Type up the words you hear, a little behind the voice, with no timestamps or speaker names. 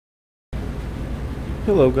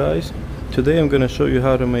Hello guys, today I'm gonna show you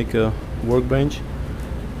how to make a workbench.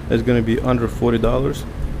 It's gonna be under $40.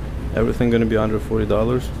 Everything gonna be under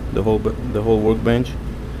 $40. The whole workbench.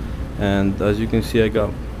 And as you can see, I got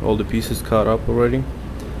all the pieces cut up already.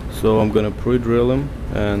 So I'm gonna pre-drill them,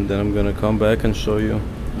 and then I'm gonna come back and show you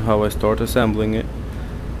how I start assembling it.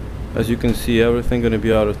 As you can see, everything gonna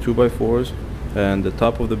be out of 2x4s, and the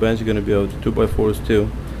top of the bench is gonna be out of 2x4s too.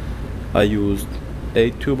 I used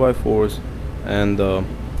 8 2x4s and a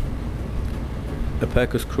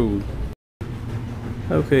pack of screws.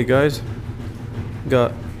 Okay guys,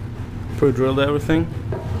 got pre-drilled everything,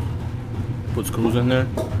 put screws in there,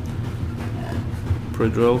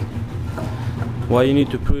 pre-drill. Why you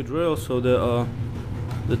need to pre-drill? So the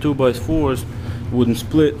 2x4s wouldn't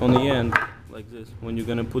split on the end like this. When you're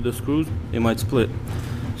gonna put the screws, it might split,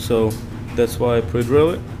 so that's why I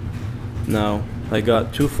pre-drill it. Now I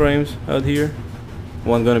got 2 frames out here,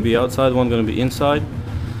 one gonna be outside, one gonna be inside.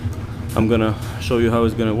 I'm gonna show you how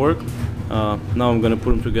it's gonna work. Now I'm gonna put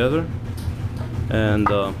them together, and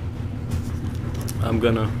I'm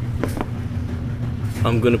gonna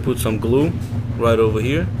put some glue right over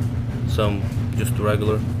here, some just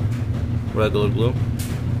regular glue,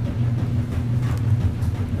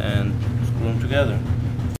 and screw them together.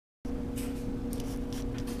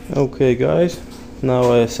 Okay guys,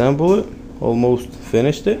 now I assemble it, almost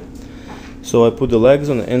finished it. So I put the legs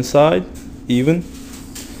on the inside even,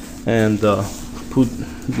 and put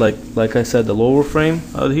like I said, the lower frame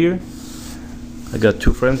out here. I got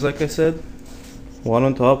 2 frames like I said, one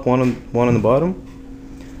on top, one on the bottom.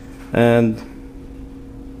 And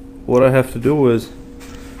what I have to do is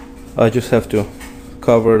I just have to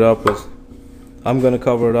cover it up with, I'm gonna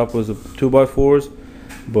cover it up with the 2x4s,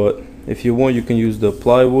 but if you want, you can use the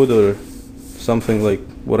plywood or something, like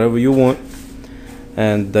whatever you want.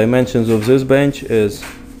 And dimensions of this bench is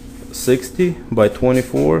 60 by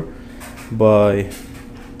 24 by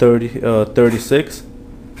 36.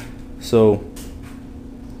 So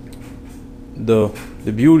the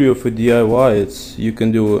beauty of a DIY is you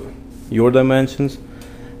can do your dimensions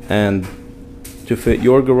and to fit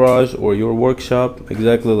your garage or your workshop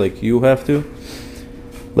exactly like you have to,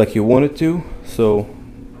 like you want it to. So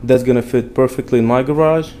that's gonna fit perfectly in my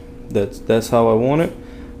garage. That's how I want it,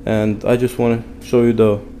 and I just want to show you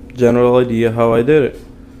the general idea how I did it.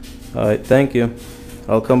 Alright, thank you.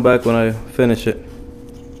 I'll come back when I finish it.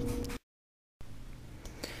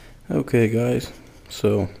 Okay guys,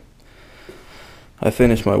 so I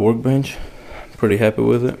finished my workbench. Pretty happy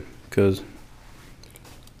with it because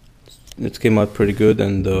it came out pretty good,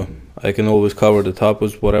 and I can always cover the top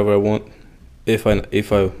with whatever I want if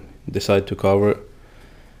I decide to cover it.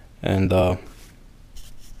 And I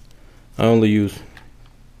only use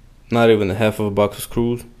not even a half of a box of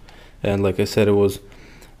screws, and like I said, it was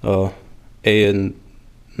 $9.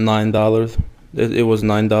 It was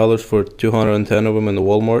 $9 for 210 of them in the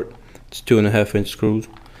Walmart. It's 2.5-inch screws,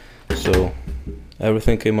 so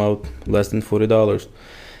everything came out less than $40.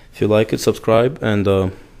 If you like it, subscribe,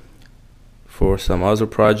 and for some other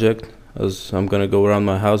project, as I'm gonna go around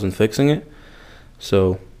my house and fixing it,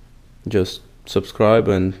 so just subscribe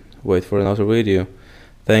and wait for another video.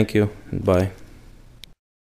 Thank you, and bye.